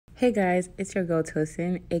Hey guys, it's your girl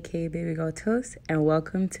Tosin, aka Baby Girl Toast, and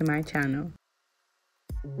welcome to my channel.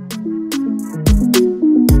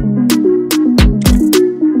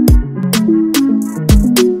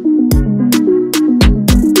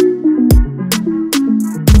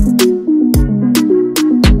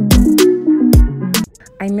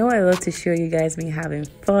 I know I love to show you guys me having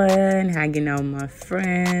fun, hanging out with my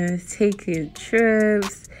friends, taking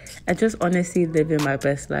trips, and just honestly living my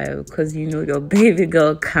best life, because you know your baby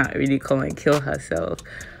girl can't really come and kill herself.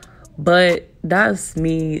 But that's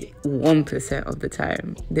me 1% of the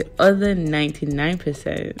time. The other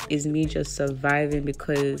 99% is me just surviving,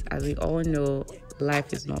 because as we all know,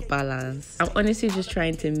 life is not balanced. I'm honestly just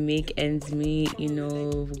trying to make ends meet,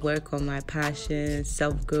 work on my passion,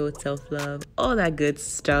 self-growth, self-love, all that good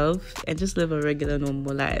stuff, and just live a regular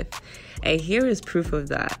normal life. And here is proof of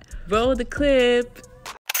that. Roll the clip.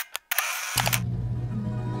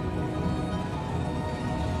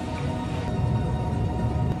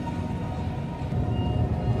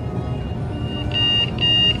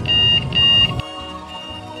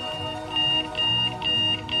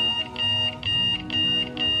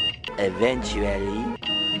 Eventually.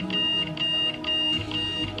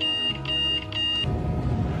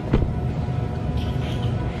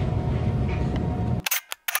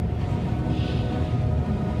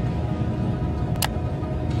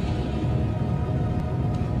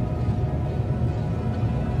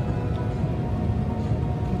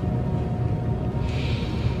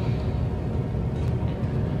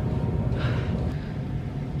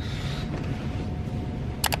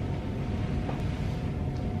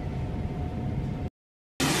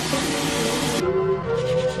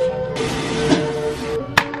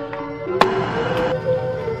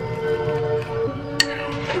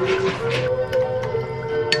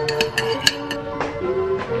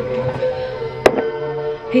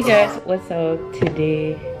 Hey guys, what's up?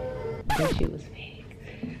 Today, this shit was fake.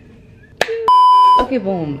 Okay,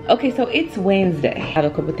 boom. Okay, so it's Wednesday. I have a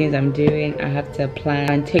couple things I'm doing. I have to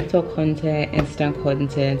plan TikTok content, Instagram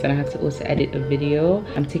content, and I have to also edit a video.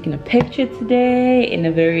 I'm taking a picture today in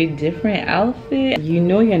a very different outfit. You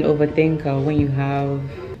know you're an overthinker when you have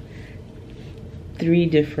 3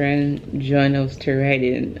 different journals to write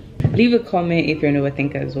in. Leave a comment if you're an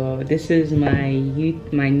overthinker as well. This is my new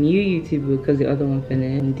YouTube book because the other one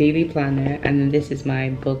finished. Daily planner, and then this is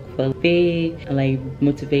my book for big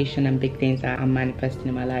motivation and big things that I'm manifesting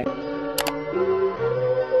in my life.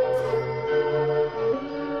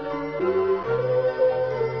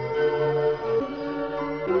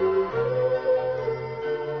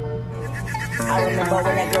 I remember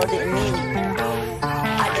when that girl didn't need me.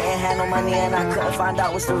 I didn't have no money and I couldn't find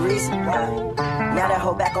out what's the reason. Now that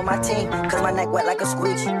hoe back on my team, cause my neck wet like a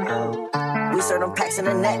squeegee. We serve them packs in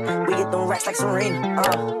the net, we get them racks like Serena.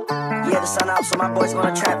 Yeah, the sun out, so my boys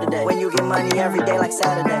gonna trap today. When you get money every day like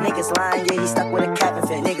Saturday. Niggas lying, yeah, he stuck with a cap and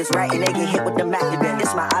fit. Niggas writing, they get hit with the Mac today.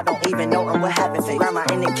 This my I don't even know what happened fit. Grandma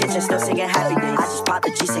in the kitchen still singing happy days. I just popped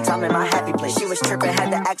the G6, I'm in my happy place. She was tripping,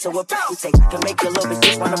 had to ask her what you take. I can make your little bitch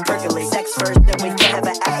just wanna percolate. Sex first, then we can have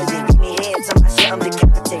an accident. Beat me head to my shit, I'm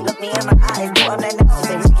decapitated. Look me in my eyes, boy, I'm that nasty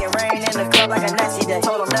thing. Make it rain in the club like a nasty day.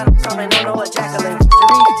 Told him that I'm coming, don't know what ejaculate.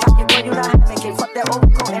 Sheree, talking boy, you not having kids. Fuck that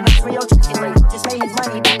overcoat and that's for your chicken leg. Just made his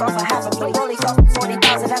money back off a half a plate. Only cost me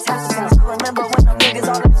 40,000, that's half the price. Remember when them niggas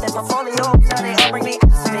all left in portfolio? Now they all bring me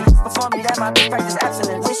ass to me. Before me, that my bitch practice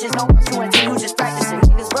abstinence. Wishes no you until you just practicing.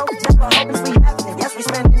 Niggas broke, never hoping we having it. Yes, we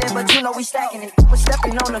spending it, but you know we stacking it. Was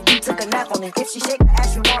stepping on the beat, took a nap on it. If she shake the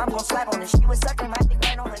ass, you know I'm gonna slap on it. She was sucking my dick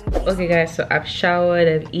right on her. Okay guys, so I've showered,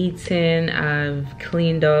 I've eaten, I've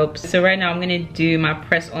cleaned up. So right now I'm gonna do my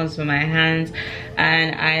press-ons for my hands,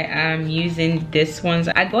 and I am using this ones.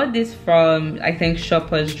 I got this from, I think,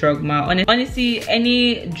 Shoppers Drug Mart. Honestly,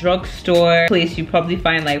 any drugstore place you probably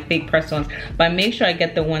find like fake press-ons, but make sure I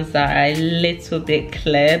get the ones that are a little bit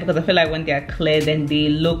clear, because I feel like when they are clear then they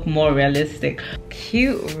look more realistic.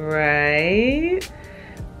 Cute, right?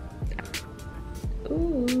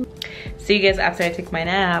 Ooh. See you guys after I take my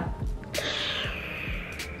nap.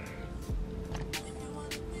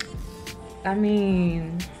 I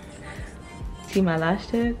mean, see my lash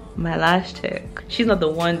tech? My lash tech. She's not the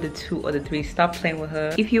 1, the 2, or the 3. Stop playing with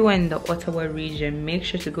her. If you are in the Ottawa region, make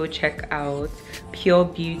sure to go check out Pure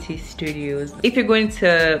Beauty Studios. If you're going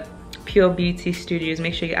to Pure Beauty Studios,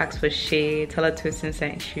 make sure you ask for Shay. Tell her Tosin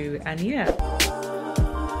sent you, and yeah.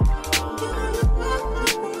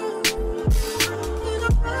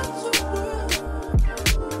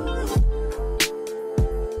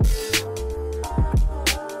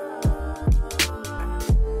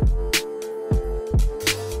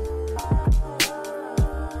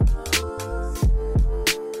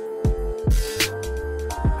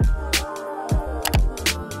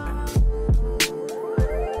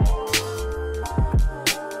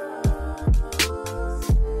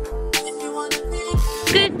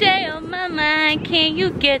 you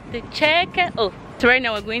get the check. Oh, so right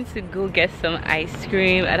now we're going to go get some ice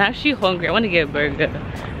cream. And I'm actually hungry. I want to get a burger.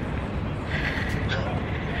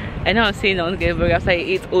 I know I'm saying I want to get a burger after I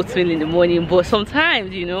ate oatmeal in the morning, but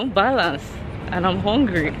sometimes, you know, balance. And I'm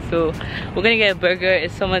hungry, so we're gonna get a burger.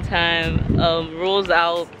 It's summertime. Rolls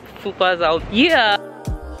out, fupas out. Yeah.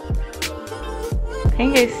 Can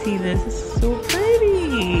you guys see this? It's so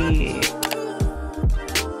pretty.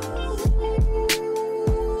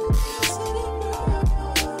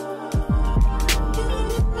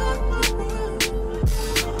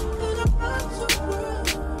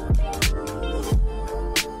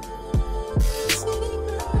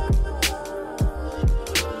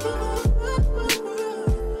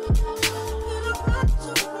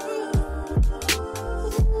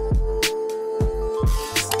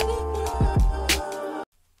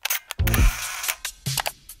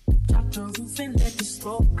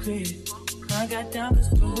 I got diamonds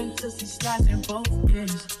doing just slides in both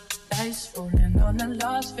ears. Dice rolling on the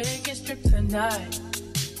Las Vegas trip tonight.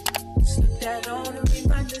 Slip that on and we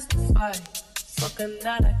might mystify. Fuck a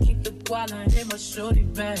night, I keep the wallet in my shorty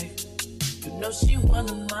bag. You know she one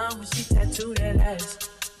of mine when she tattooed that ass.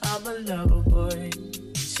 I'm a lover boy,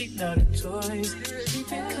 she love the toys. She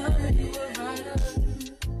been coming to a rider.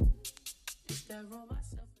 It's that roll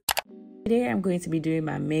myself. Today I'm going to be doing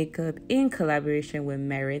my makeup in collaboration with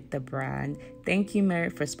Merit, the brand. Thank you,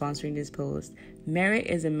 Merit, for sponsoring this post. Merit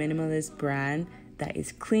is a minimalist brand that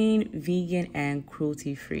is clean, vegan, and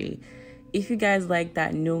cruelty-free. If you guys like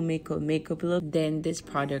that no makeup look, then these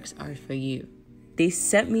products are for you. They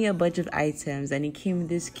sent me a bunch of items and it came with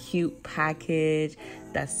this cute package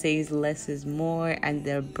that says less is more and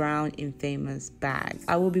their brown infamous bag.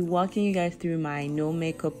 I will be walking you guys through my no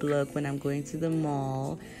makeup look when I'm going to the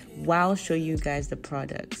mall while show you guys the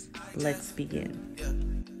products. Let's begin.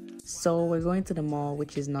 So we're going to the mall,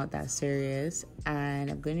 which is not that serious,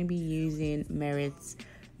 and I'm going to be using Merit's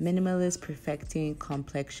Minimalist Perfecting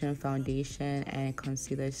Complexion Foundation and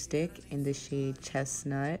Concealer Stick in the shade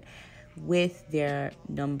Chestnut with their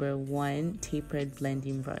number 1 tapered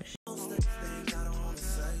blending brush. Oh,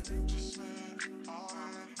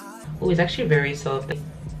 it's actually very soft.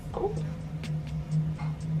 Oh.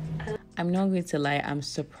 I'm not going to lie, I'm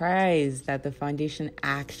surprised that the foundation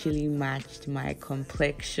actually matched my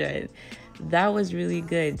complexion. That was really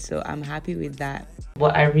good, so I'm happy with that.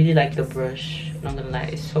 But I really like the brush, not gonna lie,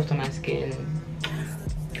 it's soft on my skin.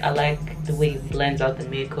 I like the way it blends out the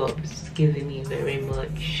makeup. It's giving me very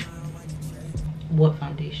much what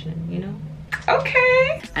foundation, you know?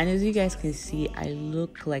 Okay. And as you guys can see, I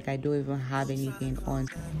look like I don't even have anything on.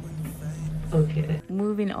 Okay.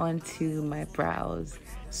 Moving on to my brows.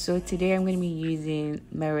 So today I'm going to be using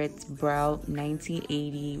Merit's Brow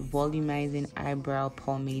 1980 Volumizing Eyebrow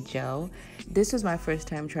Pomade Gel. This was my first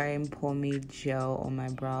time trying pomade gel on my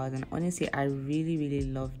brows, and honestly I really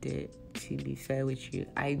loved it, to be fair with you.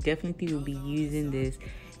 I definitely will be using this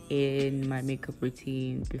in my makeup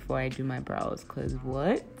routine before I do my brows, because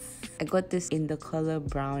what? I got this in the color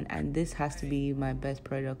brown and this has to be my best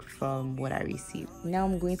product from what I received. Now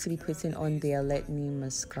I'm going to be putting on the Let Me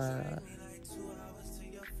mascara.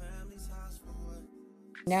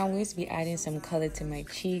 Now I'm going to be adding some color to my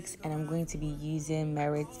cheeks, and I'm going to be using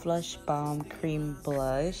Merit's Flush Balm Cream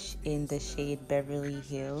Blush in the shade Beverly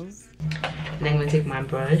Hills. And then I'm going to take my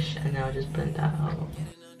brush and I'll just blend that out.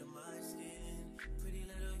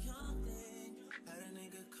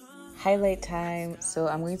 Highlight time. So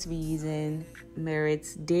I'm going to be using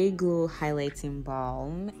Merit's Day Glow Highlighting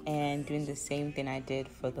Balm and doing the same thing I did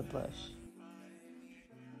for the blush.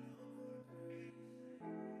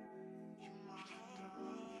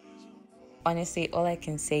 Honestly, all I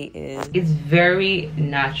can say is it's very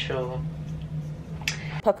natural.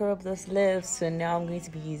 Pucker up those lips. So now I'm going to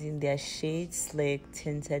be using their Shade Slick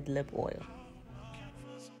Tinted Lip Oil.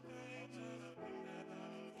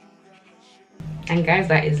 And guys,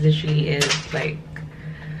 that is literally it. Like,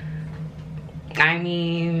 I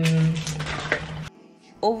mean,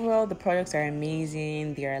 overall the products are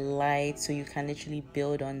amazing. They are light, so you can literally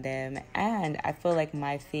build on them. And I feel like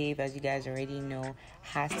my fave, as you guys already know,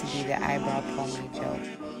 has to be the eyebrow pomade gel.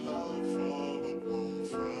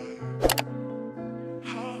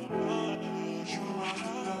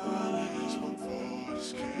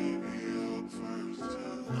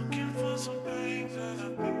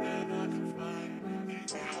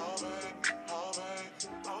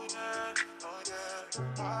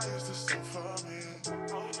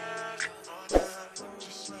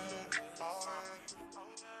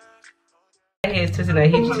 Hey, it's Tosin, I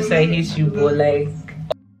hate you to say I hate you, but like,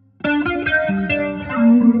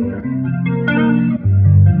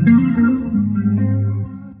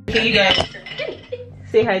 okay, you guys.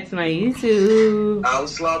 Say hi to my YouTube. I'll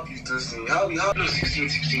slap you to see how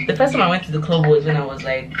 16. The first time I went to the club was when I was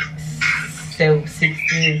like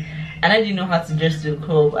 16, and I didn't know how to dress to the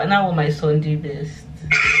club, and now what my son do best.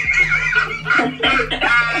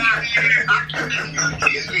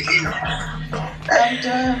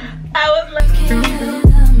 I was like,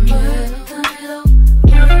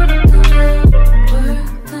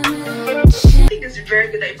 I think it's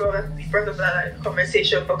very good that you brought up that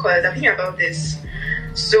conversation, because I'm thinking about this.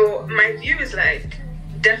 So my view is like,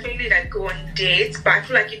 definitely like go on dates, but I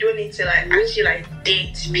feel like you don't need to like actually like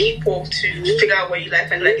date people to figure out what you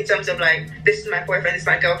like, and like in terms of like, this is my boyfriend, this is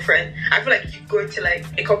my girlfriend. I feel like if you go to like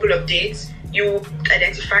a couple of dates, you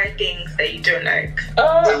identify things that you don't like.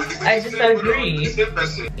 oh, I disagree.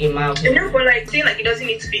 In my opinion. No, but like saying like it doesn't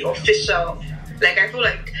need to be official. Like I feel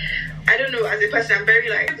like, I don't know, as a person I'm very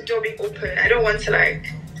like the door being open. I don't want to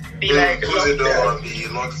like be like close the door and be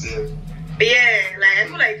locked in. But yeah, like I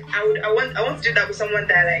feel like I want to do that with someone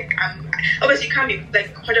that like obviously you can't be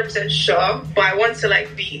like 100% sure, but I want to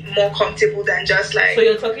like be more comfortable than just like. So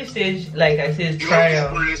your talking stage, like I said, is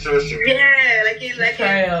trial. Yeah, like it's like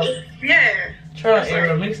trial. Yeah. Trial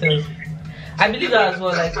error makes sense. I believe that as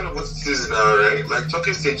well. That's Like kind of what it is now, right? Like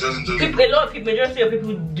talking stage doesn't just. a lot of people, majority of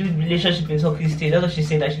people do relationship in talking stage. That's what she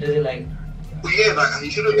said that she doesn't like. Well, yeah, like you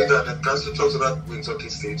shouldn't do that. Like, can still talk to that in talking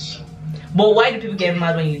stage. But why do people get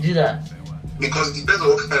mad when you do that? Because it depends on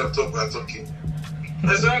what kind of talk we're talking.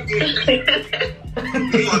 Exactly.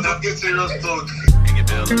 You want to get serious talk.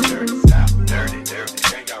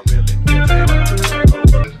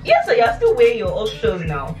 Yeah, so you're still weighing your options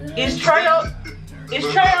now. It's trial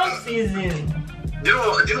season. You know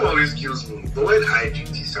what always kills me? The when I do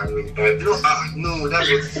this, I mean, no, that's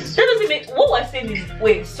what it is. That doesn't make. What we're saying is,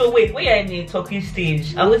 wait, when you're in a talking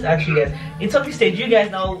stage, I always ask you guys, in talking stage, you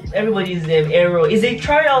guys now, everybody's error. Is a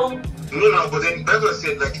trial? No, but then, that's what I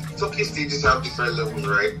said, like, talking stages have different levels,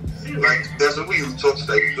 right? Like, there's a way you talk to,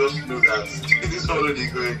 like, you just know that this one only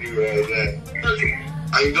going to do right there.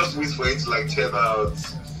 And you just wait for it to, like, tether out.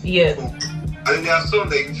 Yeah. And then there are some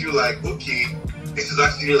that you feel like, okay, this is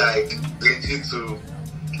actually, like, legit to,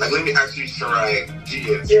 like, let me actually try.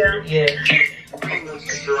 Yeah. When you want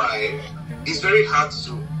to try, it's very hard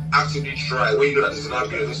to actually try when you know that this is not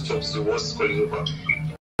going to just talk to once it's calling over.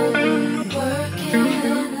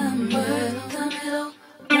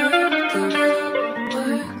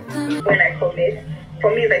 When I commit, for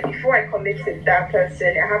me, like before I commit to that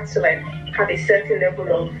person, I have to like have a certain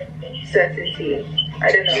level of certainty.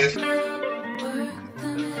 I don't know. Yes.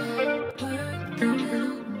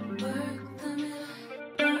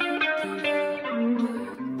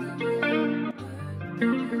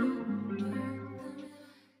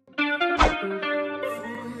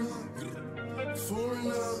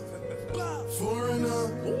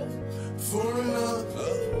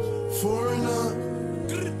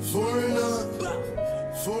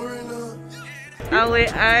 I'm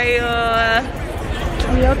with Ayo,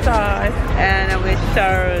 and I'm with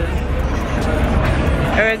Sharon.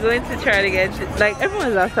 And we're going to try to get, like,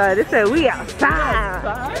 everyone's outside. They said, we outside.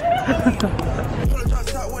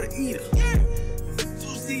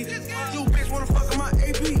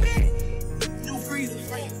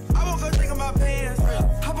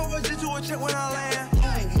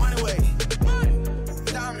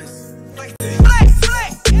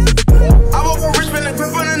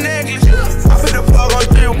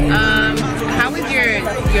 How was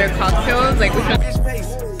your cocktails? Like, which one?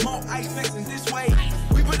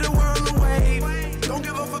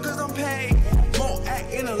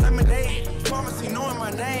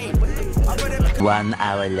 One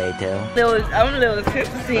hour later. I'm a little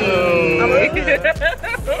tipsy.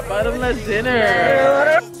 Bottomless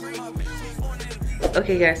dinner.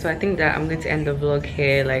 Okay guys, so I think that I'm going to end the vlog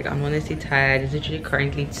here. Like, I'm honestly tired. It's literally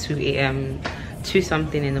currently 2 a.m. 2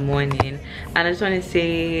 something in the morning, and I just want to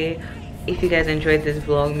say, if you guys enjoyed this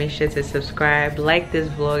vlog, make sure to subscribe, like this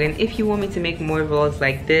vlog, and if you want me to make more vlogs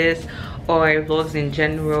like this or vlogs in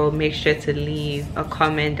general, make sure to leave a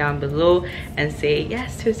comment down below and say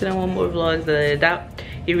yes, Tosin, I want more vlogs. That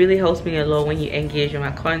it really helps me a lot when you engage with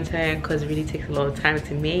my content, because it really takes a lot of time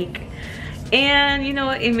to make, and you know,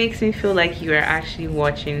 it makes me feel like you are actually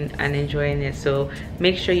watching and enjoying it. So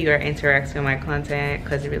make sure you are interacting with my content,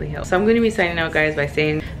 because it really helps. So I'm going to be signing out, guys, by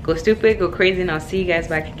saying go stupid, go crazy, and I'll see you guys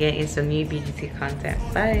back again in some new BGT content.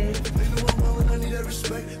 Bye.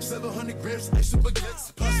 700 grams, I super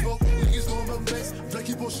gets. Plus, niggas know I'm a mess. Black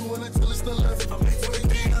people shooting until it's the left.